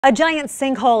A giant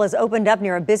sinkhole has opened up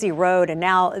near a busy road, and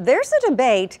now there's a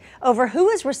debate over who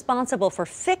is responsible for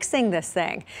fixing this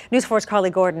thing. News 4's Carly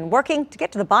Gordon working to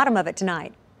get to the bottom of it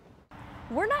tonight.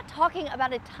 We're not talking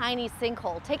about a tiny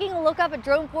sinkhole. Taking a look up at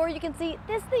Drone 4, you can see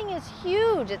this thing is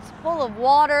huge. It's full of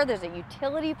water. There's a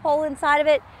utility pole inside of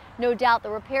it. No doubt the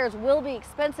repairs will be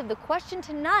expensive. The question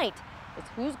tonight is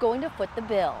who's going to foot the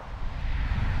bill.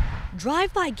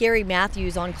 Drive by Gary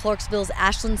Matthews on Clarksville's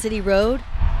Ashland City Road,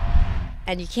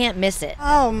 and you can't miss it.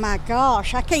 Oh my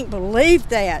gosh, I can't believe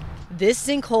that. This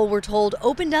sinkhole, we're told,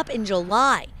 opened up in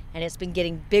July, and it's been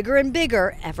getting bigger and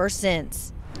bigger ever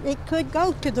since. It could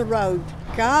go to the road.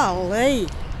 Golly,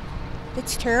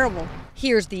 it's terrible.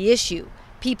 Here's the issue.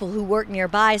 People who work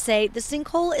nearby say the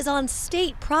sinkhole is on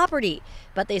state property,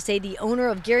 but they say the owner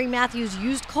of Gary Matthews'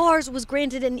 used cars was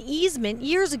granted an easement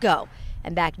years ago.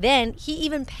 And back then, he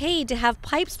even paid to have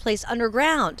pipes placed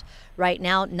underground. Right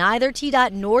now, neither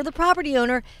TDOT nor the property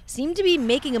owner seem to be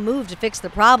making a move to fix the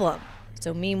problem.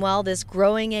 So meanwhile, this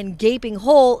growing and gaping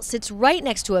hole sits right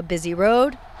next to a busy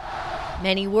road.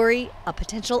 Many worry a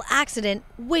potential accident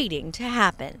waiting to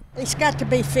happen. It's got to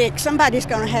be fixed. Somebody's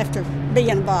going to have to be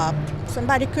involved.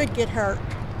 Somebody could get hurt.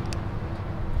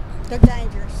 They're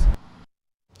dangerous.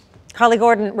 Carly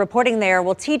Gordon reporting there.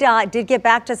 Well, TDOT did get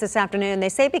back to us this afternoon. They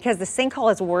say because the sinkhole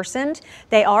has worsened,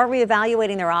 they are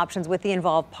reevaluating their options with the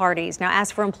involved parties. Now,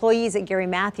 as for employees at Gary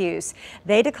Matthews,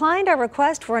 they declined our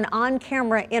request for an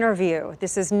on-camera interview.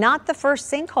 This is not the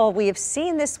first sinkhole we have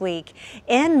seen this week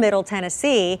in Middle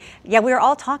Tennessee. Yeah, we were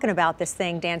all talking about this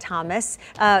thing, Dan Thomas,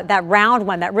 that round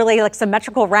one, that really like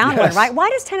symmetrical round one, right? Why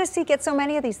does Tennessee get so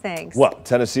many of these things? Well,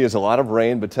 Tennessee has a lot of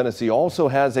rain, but Tennessee also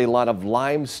has a lot of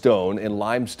limestone, and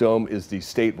limestone is the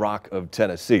state rock of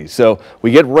Tennessee. So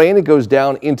we get rain, it goes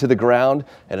down into the ground,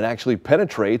 and it actually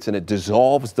penetrates and it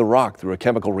dissolves the rock through a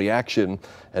chemical reaction,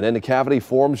 and then the cavity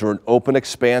forms or an open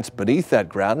expanse beneath that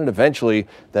ground, and eventually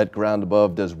that ground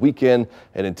above does weaken,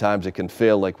 and in times it can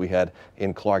fail like we had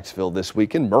in Clarksville this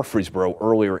week, in Murfreesboro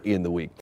earlier in the week.